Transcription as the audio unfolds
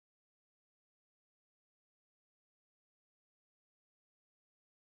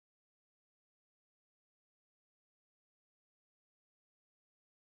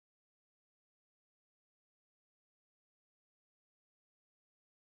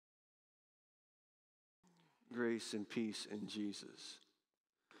grace and peace in Jesus.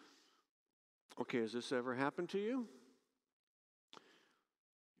 Okay, has this ever happened to you?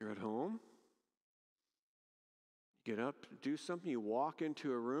 You're at home. You get up to do something. You walk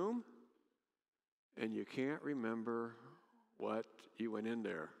into a room, and you can't remember what you went in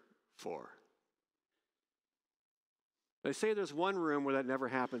there for. They say there's one room where that never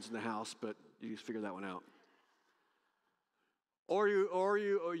happens in the house, but you just figure that one out. Or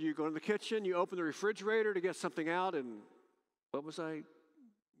you go to the kitchen, you open the refrigerator to get something out, and what was I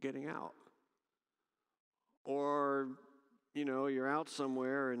getting out? Or, you're out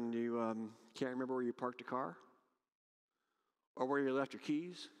somewhere and you can't remember where you parked the car, or where you left your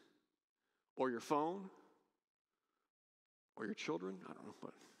keys, or your phone, or your children. I don't know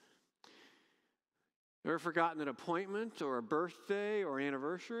what. Ever forgotten an appointment or a birthday or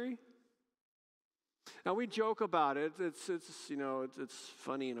anniversary? Now we joke about it. It's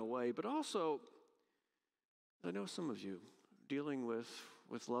funny in a way, but also I know some of you dealing with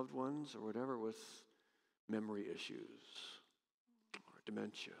loved ones or whatever, with memory issues or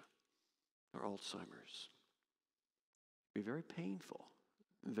dementia or Alzheimer's. It'd be very painful,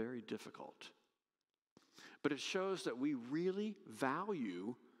 very difficult. But it shows that we really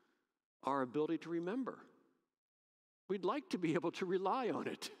value our ability to remember. We'd like to be able to rely on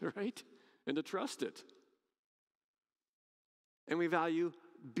it, right? And to trust it. And we value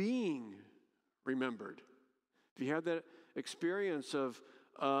being remembered. If you have that experience of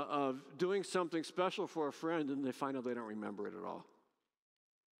doing something special for a friend and they find out they don't remember it at all.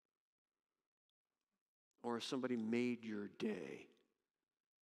 Or somebody made your day,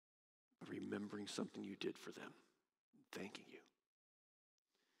 remembering something you did for them, thanking you.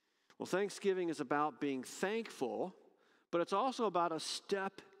 Well, Thanksgiving is about being thankful, but it's also about a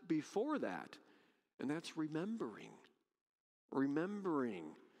step before that, and that's remembering. Remembering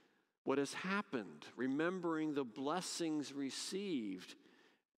what has happened, remembering the blessings received,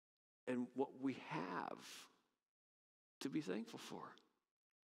 and what we have to be thankful for.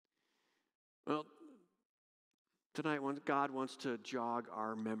 Well, tonight God wants to jog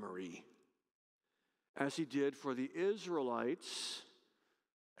our memory, as he did for the Israelites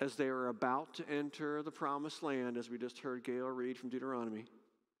as they were about to enter the promised land, as we just heard Gail read from Deuteronomy.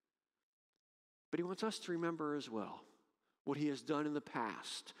 But he wants us to remember as well what he has done in the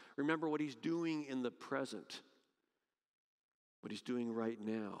past. Remember what he's doing in the present, what he's doing right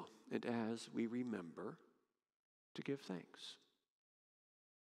now. And as we remember, to give thanks.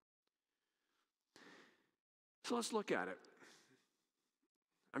 So let's look at it.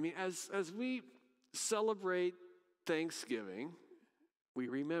 I mean, as we celebrate Thanksgiving, we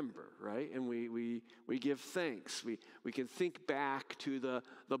remember, right? And we give thanks. We can think back to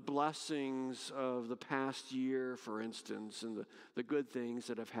the blessings of the past year, for instance, and the good things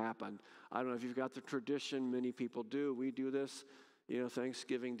that have happened. I don't know if you've got the tradition, many people do. We do this,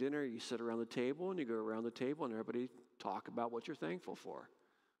 Thanksgiving dinner. You sit around the table and you go around the table and everybody talk about what you're thankful for.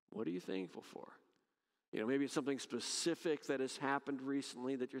 What are you thankful for? Maybe it's something specific that has happened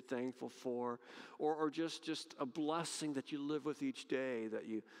recently that you're thankful for, or just a blessing that you live with each day that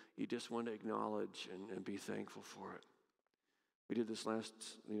you just want to acknowledge and be thankful for it. We did this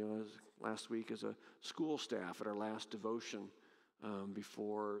last week as a school staff at our last devotion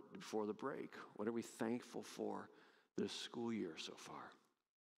before the break. What are we thankful for this school year so far?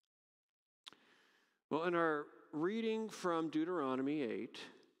 Well, in our reading from Deuteronomy 8,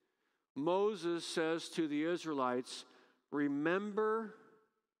 Moses says to the Israelites, remember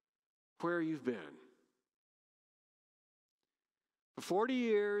where you've been. For 40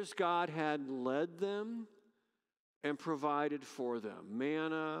 years, God had led them and provided for them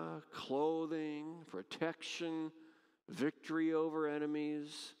manna, clothing, protection, victory over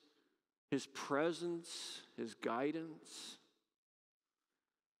enemies, his presence, his guidance.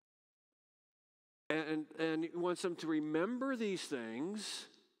 And he wants them to remember these things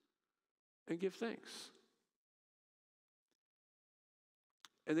and give thanks.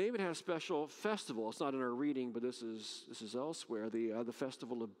 And they even have a special festival. It's not in our reading, but this is elsewhere. The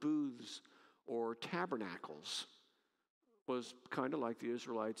festival of booths or tabernacles was kind of like the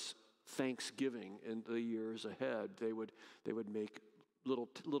Israelites' Thanksgiving in the years ahead. They would make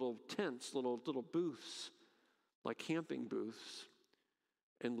little tents, little booths, like camping booths,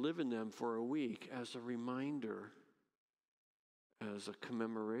 and live in them for a week as a reminder, as a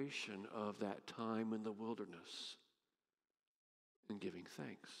commemoration of that time in the wilderness and giving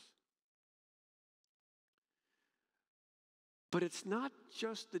thanks. But it's not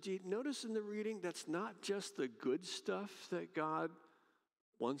just notice in the reading, that's not just the good stuff that God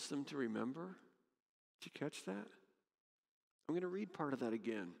wants them to remember. Did you catch that? I'm going to read part of that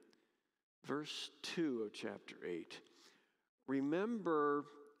again. Verse 2 of chapter 8. Remember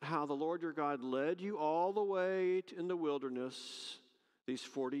how the Lord your God led you all the way in the wilderness these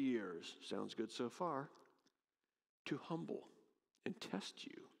 40 years. Sounds good so far. To humble and test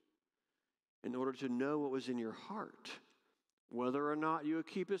you in order to know what was in your heart, whether or not you would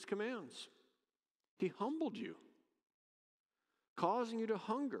keep his commands. He humbled you, causing you to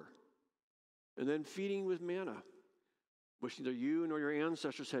hunger, and then feeding with manna, which neither you nor your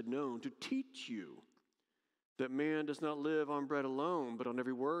ancestors had known, to teach you that man does not live on bread alone, but on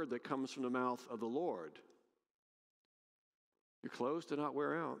every word that comes from the mouth of the Lord. Your clothes did not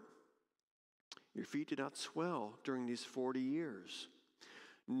wear out. Your feet did not swell during these 40 years.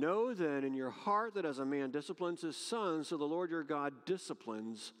 Know then in your heart that as a man disciplines his son, so the Lord your God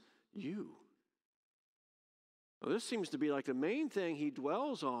disciplines you. Now, this seems to be like the main thing he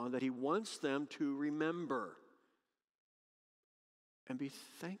dwells on, that he wants them to remember and be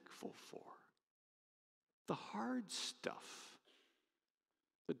thankful for. The hard stuff,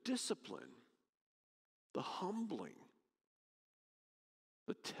 the discipline, the humbling,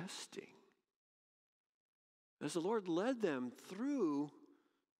 the testing. As the Lord led them through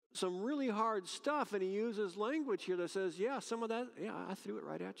some really hard stuff, and he uses language here that says, yeah, some of that, yeah, I threw it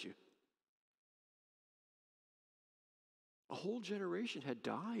right at you. A whole generation had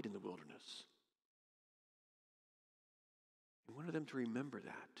died in the wilderness. He wanted them to remember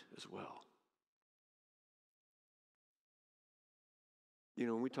that as well. You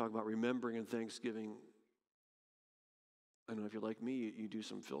know, when we talk about remembering and Thanksgiving, I know if you're like me, you do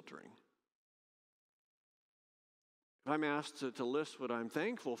some filtering. If I'm asked to list what I'm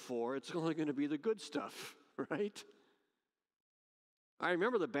thankful for, it's only going to be the good stuff, right? I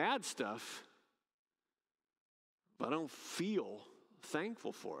remember the bad stuff, but I don't feel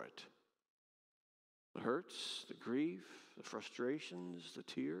thankful for it. The hurts, the grief, the frustrations, the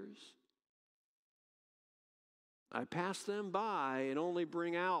tears. I pass them by and only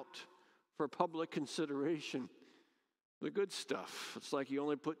bring out for public consideration the good stuff. It's like you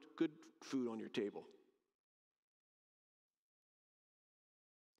only put good food on your table.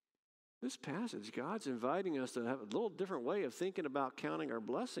 This passage, God's inviting us to have a little different way of thinking about counting our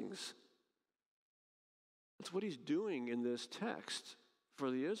blessings. That's what he's doing in this text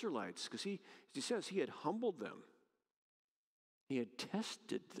for the Israelites, because he says he had humbled them. He had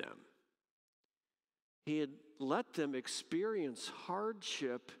tested them. He had let them experience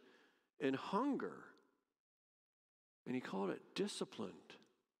hardship and hunger. And he called it disciplined.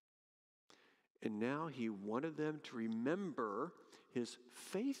 And now he wanted them to remember his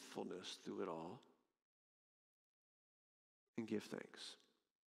faithfulness through it all and give thanks.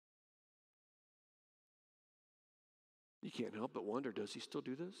 You can't help but wonder, does he still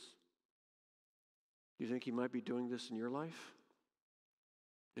do this? Do you think he might be doing this in your life?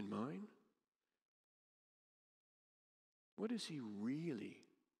 In mine? What does he really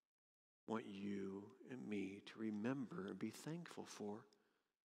want you and me to remember and be thankful for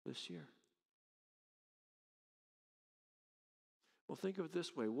this year? Well, think of it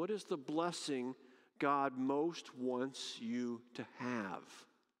this way. What is the blessing God most wants you to have?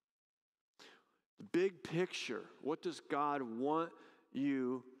 The big picture. What does God want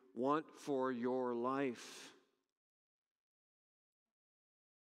for your life?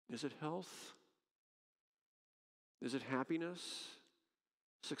 Is it health? Is it happiness?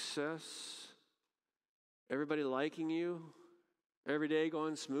 Success? Everybody liking you? Every day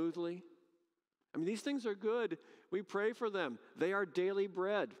going smoothly? I mean, these things are good. We pray for them. They are daily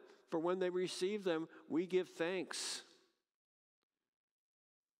bread. For when they receive them, we give thanks.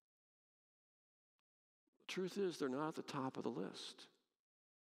 The truth is, they're not at the top of the list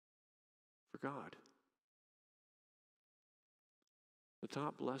for God. The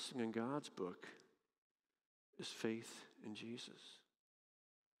top blessing in God's book is faith in Jesus.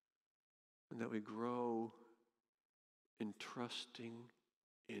 And that we grow in trusting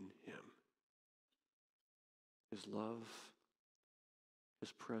in him. His love,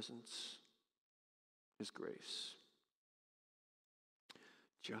 his presence, his grace.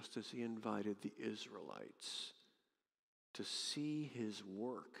 Just as he invited the Israelites to see his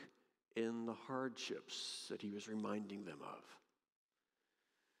work in the hardships that he was reminding them of.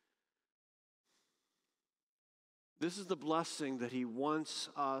 This is the blessing that he wants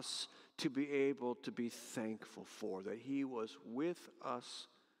us to be able to be thankful for, that he was with us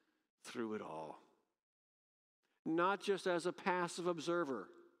through it all. Not just as a passive observer,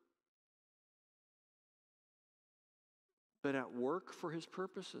 but at work for his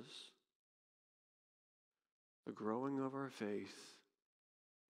purposes. The growing of our faith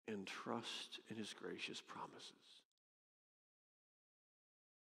and trust in his gracious promises.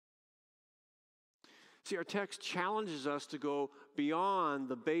 See, our text challenges us to go beyond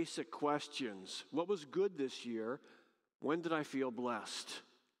the basic questions. What was good this year? When did I feel blessed?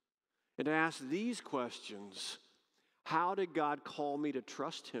 And to ask these questions. How did God call me to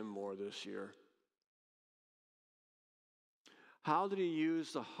trust him more this year? How did he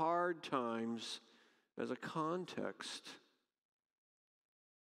use the hard times as a context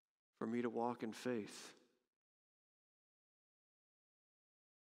for me to walk in faith?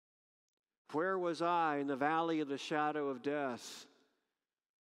 Where was I in the valley of the shadow of death,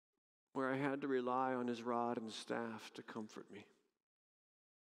 where I had to rely on his rod and staff to comfort me?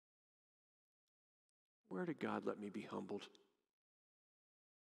 Where did God let me be humbled?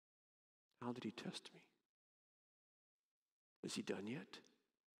 How did he test me? Is he done yet?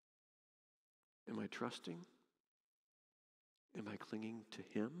 Am I trusting? Am I clinging to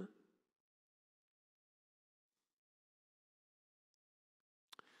him?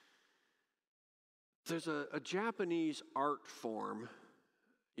 There's a Japanese art form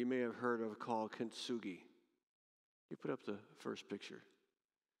you may have heard of called kintsugi. You put up the first picture.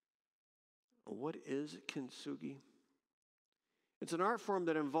 What is kintsugi? It's an art form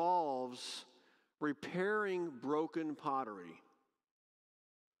that involves repairing broken pottery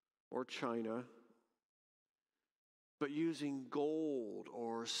or china, but using gold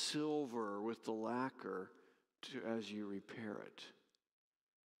or silver with the lacquer as you repair it.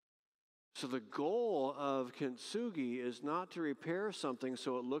 So the goal of kintsugi is not to repair something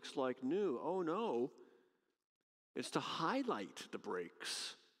so it looks like new. Oh no, it's to highlight the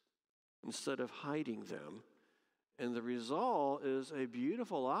breaks instead of hiding them. And the result is a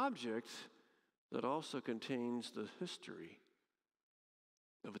beautiful object that also contains the history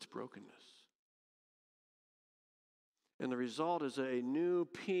of its brokenness. And the result is a new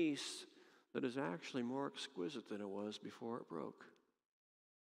piece that is actually more exquisite than it was before it broke.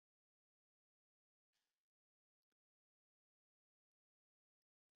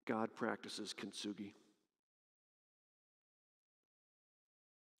 God practices kintsugi.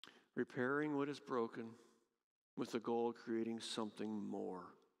 Repairing what is broken with the goal of creating something more.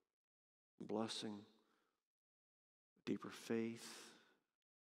 Blessing, deeper faith,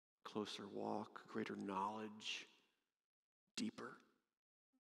 closer walk, greater knowledge, deeper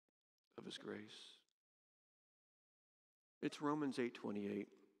of his grace. It's Romans 8:28.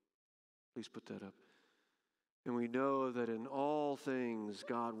 Please put that up. And we know that in all things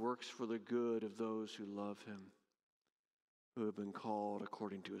God works for the good of those who love him, who have been called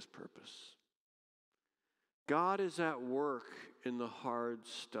according to his purpose. God is at work in the hard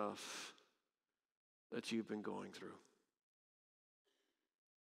stuff that you've been going through.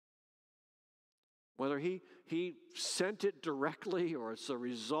 Whether he sent it directly or it's a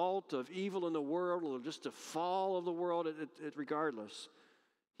result of evil in the world or just a fall of the world, regardless,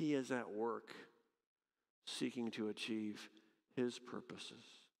 he is at work seeking to achieve his purposes.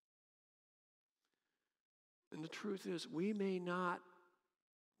 And the truth is, we may not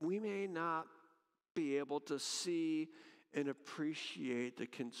be able to see and appreciate the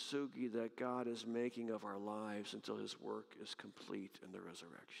kintsugi that God is making of our lives until his work is complete in the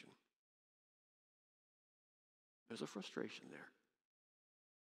resurrection. There's a frustration there.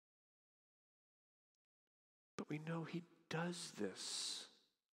 But we know he does this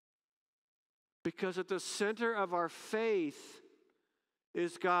because at the center of our faith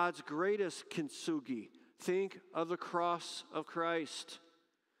is God's greatest kintsugi. Think of the cross of Christ.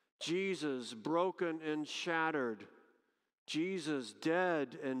 Jesus broken and shattered. Jesus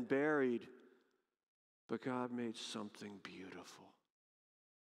dead and buried. But God made something beautiful.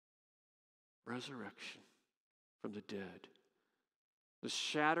 Resurrection from the dead. The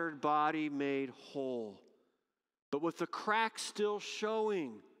shattered body made whole, but with the cracks still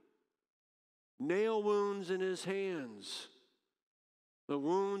showing. Nail wounds in his hands. The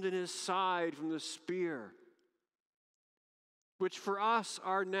wound in his side from the spear, which for us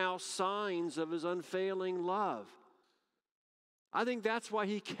are now signs of his unfailing love. I think that's why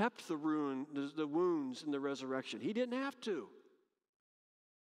he kept the wounds in the resurrection. He didn't have to.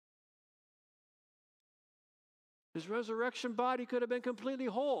 His resurrection body could have been completely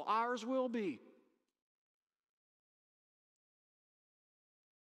whole. Ours will be.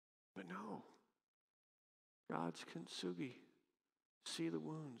 But no. God's kintsugi. See the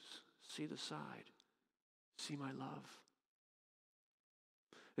wounds. See the side. See my love.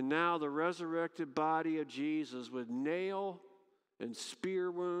 And now the resurrected body of Jesus with nail and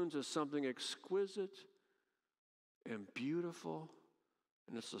spear wounds is something exquisite and beautiful,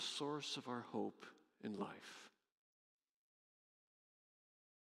 and it's the source of our hope in life.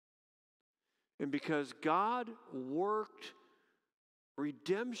 And because God worked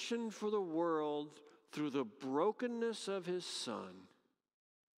redemption for the world through the brokenness of his Son,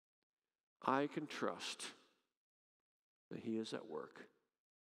 I can trust that he is at work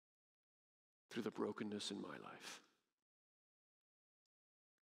through the brokenness in my life.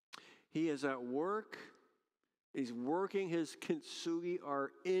 He is at work. He's working his kintsugi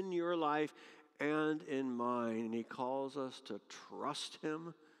art in your life and in mine. And he calls us to trust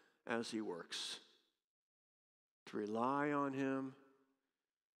him as he works, to rely on him.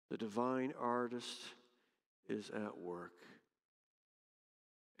 The divine artist is at work,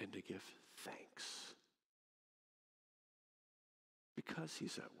 and to give thanks because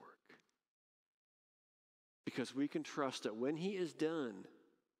he's at work. Because we can trust that when he is done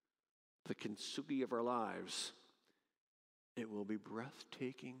the kintsugi of our lives, it will be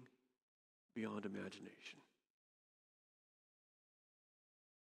breathtaking beyond imagination.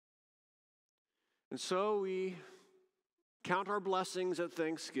 And so we count our blessings at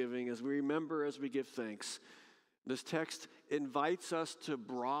Thanksgiving as we remember, as we give thanks. This text invites us to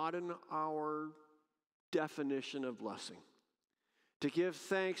broaden our definition of blessing. To give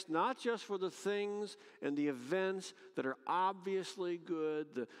thanks not just for the things and the events that are obviously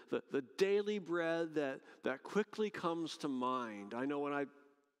good, the daily bread that quickly comes to mind. I know when I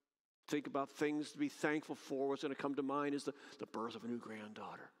think about things to be thankful for, what's going to come to mind is the birth of a new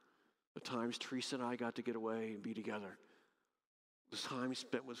granddaughter. The times Teresa and I got to get away and be together. The time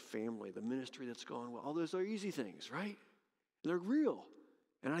spent with family, the ministry that's going well. All those are easy things, right? They're real.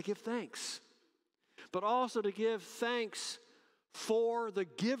 And I give thanks. But also to give thanks for the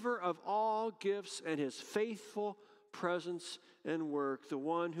giver of all gifts and his faithful presence and work, the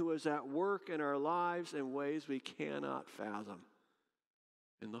one who is at work in our lives in ways we cannot fathom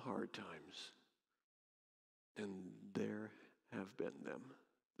in the hard times. And there have been them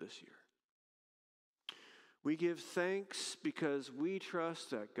this year. We give thanks because we trust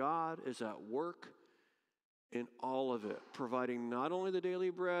that God is at work in all of it, providing not only the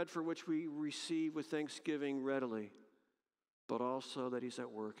daily bread for which we receive with thanksgiving readily, but also that he's at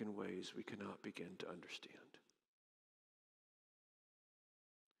work in ways we cannot begin to understand.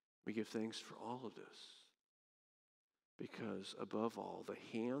 We give thanks for all of this because, above all,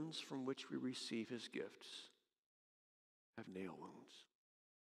 the hands from which we receive his gifts have nail wounds.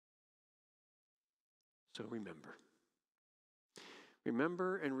 So remember.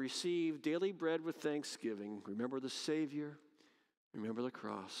 Remember and receive daily bread with thanksgiving. Remember the Savior. Remember the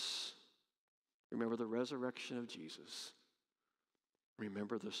cross. Remember the resurrection of Jesus.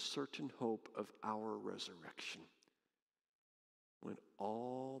 Remember the certain hope of our resurrection, when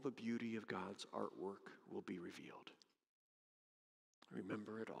all the beauty of God's artwork will be revealed.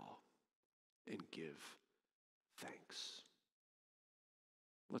 Remember it all and give thanks.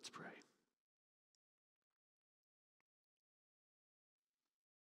 Let's pray.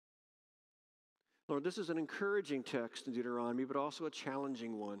 Lord, this is an encouraging text in Deuteronomy, but also a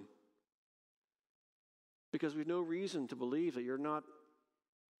challenging one, because we've no reason to believe that you're not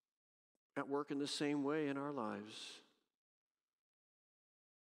at work in the same way in our lives.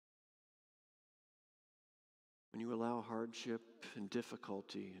 When you allow hardship and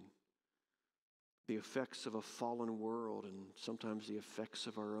difficulty and the effects of a fallen world and sometimes the effects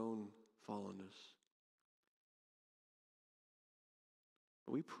of our own fallenness.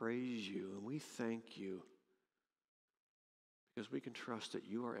 We praise you and we thank you because we can trust that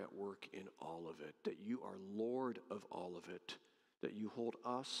you are at work in all of it, that you are Lord of all of it, that you hold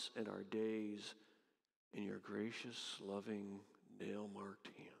us and our days in your gracious, loving, nail-marked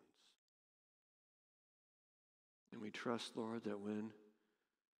hands. And we trust, Lord, that when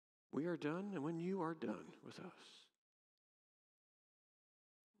we are done and when you are done with us,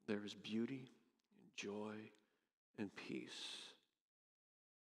 there is beauty and joy and peace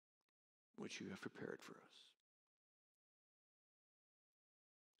which you have prepared for us.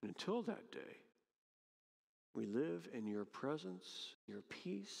 And until that day, we live in your presence, your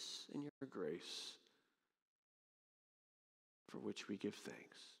peace, and your grace, for which we give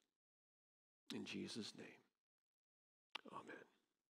thanks. In Jesus' name, amen.